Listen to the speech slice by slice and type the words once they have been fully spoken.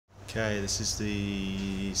Okay, this is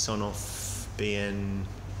the Sonoff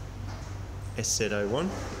BN-SZ01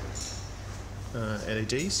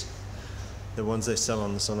 LEDs. The ones they sell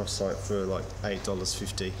on the Sonoff site for like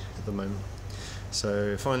 $8.50 at the moment.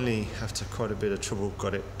 So finally, after quite a bit of trouble,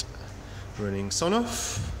 got it running Tasmota.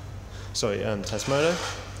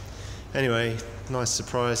 Anyway, nice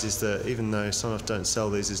surprise is that even though Sonoff don't sell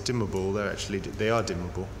these as dimmable, they are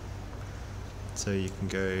dimmable. So you can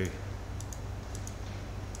go.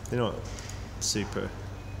 They're not super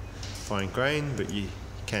fine grain, but you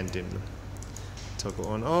can dim them. Toggle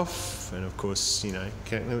on off, and of course, you know,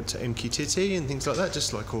 connect them to MQTT and things like that,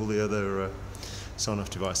 just like all the other Sonoff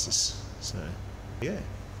devices. So, yeah,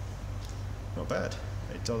 not bad.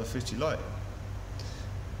 $8.50 light.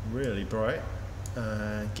 Really bright.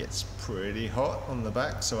 Gets pretty hot on the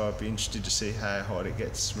back, so I'd be interested to see how hot it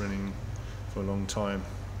gets running for a long time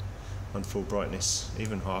on full brightness.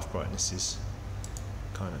 Even half brightness is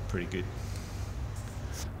kind of pretty good.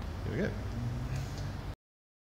 Here we go.